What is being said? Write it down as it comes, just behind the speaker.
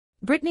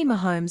Brittany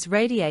Mahomes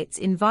radiates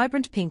in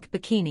vibrant pink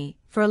bikini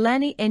for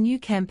Alani NU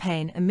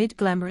campaign amid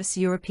glamorous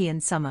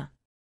European summer.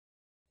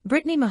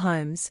 Brittany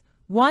Mahomes,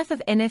 wife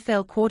of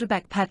NFL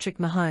quarterback Patrick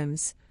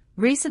Mahomes,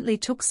 recently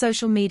took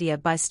social media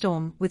by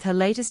storm with her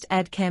latest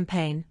ad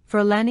campaign for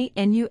Alani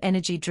NU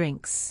energy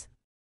drinks.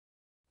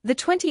 The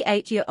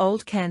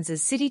 28-year-old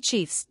Kansas City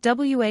Chiefs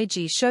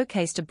WAG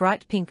showcased a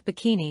bright pink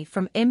bikini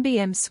from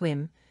MBM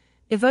Swim,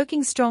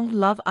 evoking strong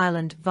Love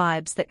Island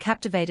vibes that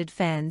captivated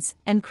fans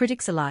and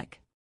critics alike.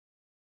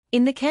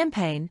 In the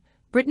campaign,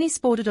 Brittany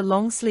sported a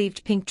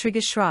long-sleeved pink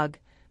Trigger Shrug,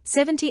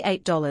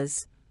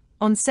 $78,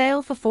 on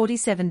sale for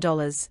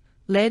 $47,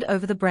 led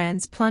over the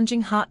brand's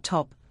plunging heart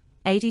top,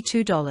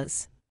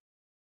 $82.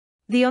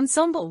 The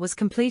ensemble was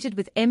completed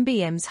with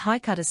MBM's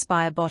high-cut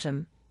Aspire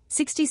bottom,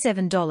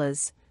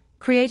 $67,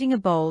 creating a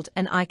bold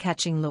and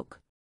eye-catching look.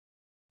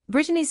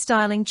 Brittany's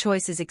styling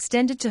choices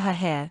extended to her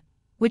hair,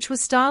 which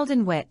was styled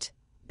in wet,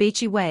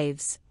 beachy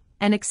waves,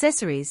 and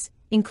accessories,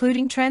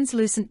 including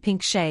translucent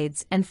pink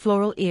shades and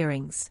floral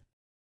earrings.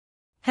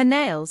 Her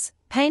nails,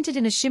 painted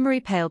in a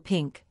shimmery pale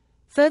pink,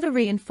 further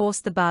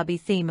reinforced the Barbie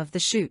theme of the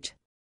shoot.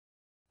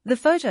 The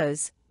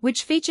photos,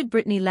 which featured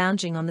Brittany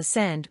lounging on the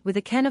sand with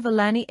a can of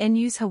Alani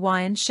NU's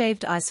Hawaiian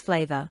shaved ice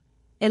flavor,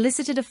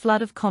 elicited a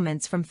flood of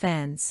comments from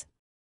fans.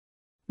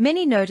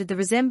 Many noted the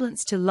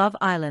resemblance to Love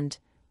Island,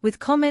 with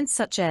comments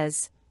such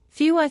as,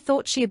 "Phew I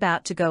thought she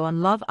about to go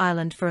on Love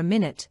Island for a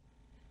minute,"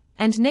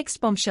 and "Next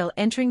bombshell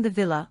entering the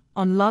villa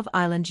on Love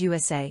Island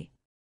USA."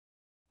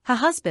 Her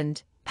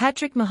husband,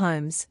 Patrick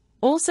Mahomes,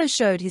 also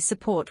showed his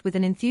support with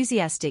an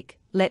enthusiastic,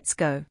 "Let's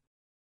go.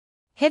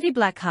 Heavy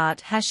black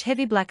heart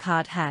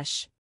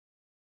hash."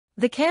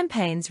 The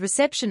campaign's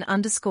reception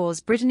underscores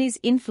Brittany's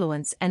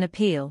influence and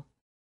appeal.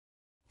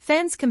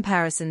 Fans'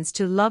 comparisons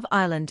to Love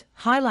Island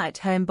highlight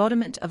her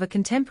embodiment of a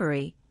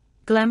contemporary,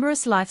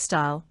 glamorous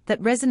lifestyle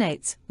that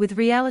resonates with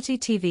reality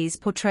TV's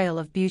portrayal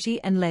of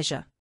beauty and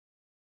leisure.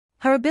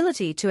 Her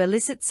ability to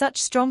elicit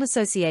such strong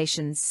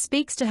associations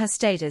speaks to her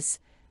status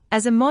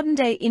as a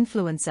modern-day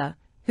influencer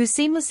who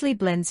seamlessly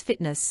blends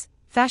fitness,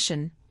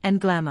 fashion, and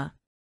glamour.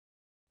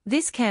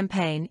 This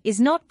campaign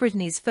is not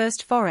Brittany's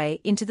first foray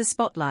into the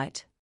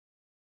spotlight.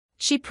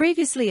 She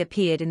previously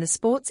appeared in the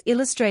Sports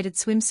Illustrated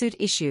swimsuit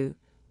issue,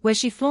 where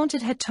she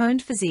flaunted her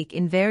toned physique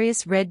in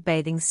various red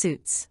bathing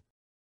suits.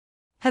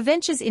 Her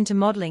ventures into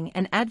modeling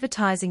and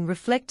advertising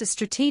reflect a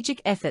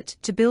strategic effort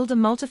to build a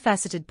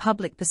multifaceted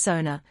public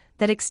persona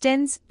that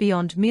extends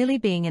beyond merely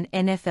being an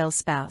NFL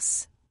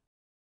spouse.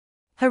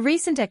 Her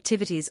recent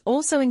activities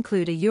also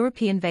include a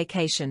European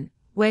vacation,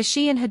 where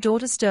she and her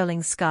daughter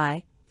Sterling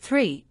Sky,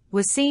 3,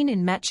 were seen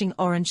in matching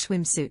orange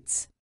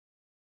swimsuits.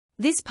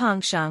 This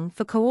penchant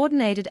for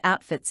coordinated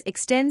outfits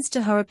extends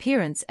to her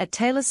appearance at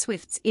Taylor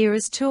Swift's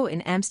Eras Tour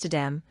in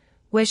Amsterdam,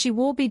 where she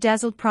wore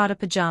bedazzled Prada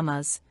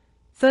pajamas,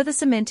 further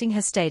cementing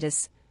her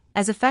status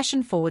as a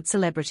fashion-forward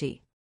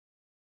celebrity.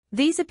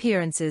 These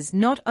appearances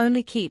not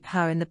only keep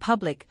her in the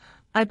public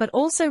eye but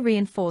also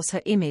reinforce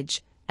her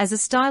image as a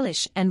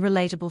stylish and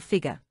relatable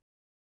figure.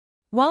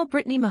 While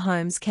Brittany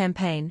Mahomes'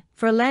 campaign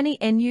for Alani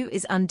NU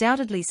is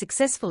undoubtedly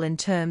successful in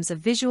terms of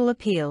visual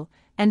appeal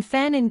and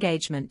fan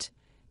engagement,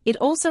 it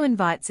also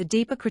invites a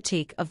deeper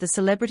critique of the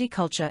celebrity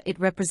culture it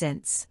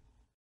represents.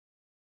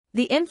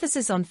 The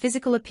emphasis on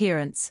physical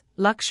appearance,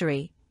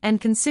 luxury, and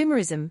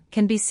consumerism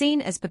can be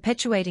seen as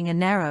perpetuating a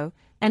narrow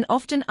and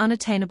often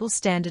unattainable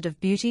standard of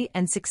beauty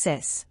and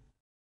success.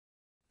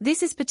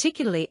 This is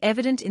particularly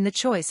evident in the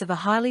choice of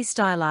a highly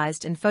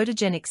stylized and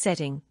photogenic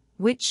setting,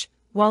 which,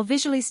 while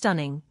visually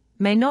stunning,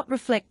 may not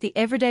reflect the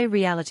everyday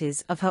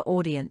realities of her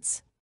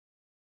audience.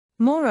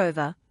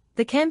 Moreover,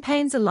 the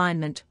campaign's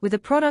alignment with a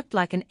product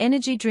like an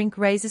energy drink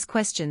raises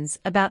questions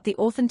about the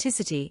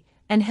authenticity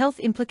and health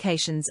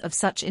implications of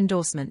such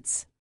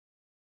endorsements.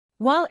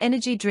 While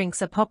energy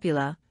drinks are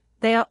popular,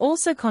 they are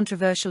also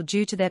controversial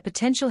due to their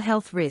potential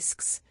health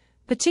risks,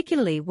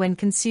 particularly when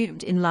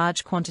consumed in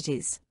large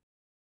quantities.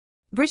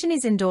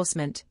 Brittany's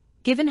endorsement,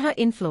 given her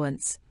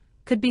influence,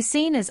 could be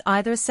seen as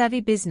either a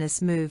savvy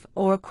business move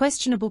or a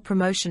questionable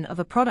promotion of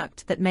a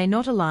product that may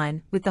not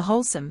align with the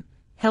wholesome,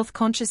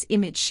 health-conscious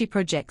image she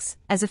projects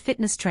as a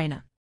fitness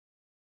trainer.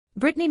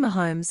 Brittany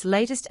Mahomes'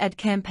 latest ad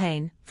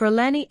campaign for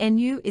Alani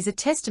NU is a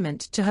testament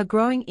to her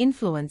growing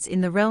influence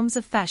in the realms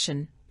of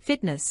fashion,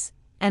 fitness,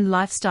 and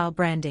lifestyle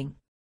branding.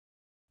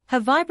 Her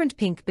vibrant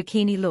pink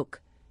bikini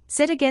look,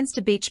 set against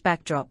a beach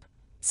backdrop,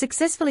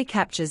 successfully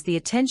captures the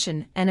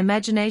attention and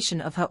imagination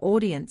of her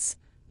audience,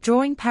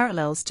 drawing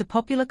parallels to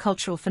popular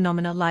cultural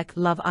phenomena like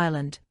Love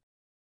Island.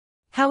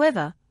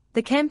 However,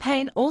 the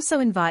campaign also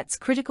invites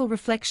critical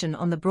reflection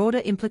on the broader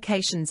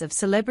implications of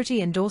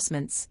celebrity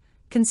endorsements,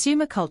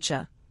 consumer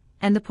culture,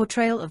 and the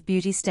portrayal of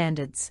beauty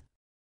standards.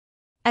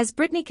 As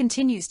Brittany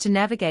continues to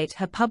navigate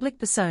her public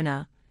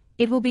persona,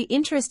 it will be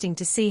interesting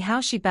to see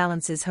how she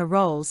balances her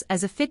roles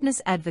as a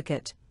fitness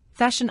advocate,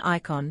 fashion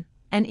icon,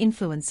 and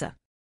influencer.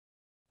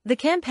 The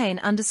campaign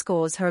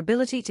underscores her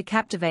ability to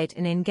captivate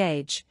and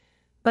engage,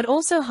 but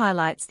also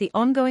highlights the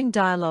ongoing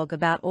dialogue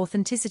about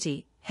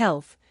authenticity,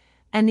 health,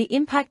 and the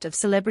impact of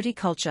celebrity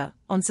culture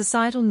on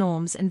societal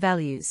norms and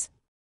values.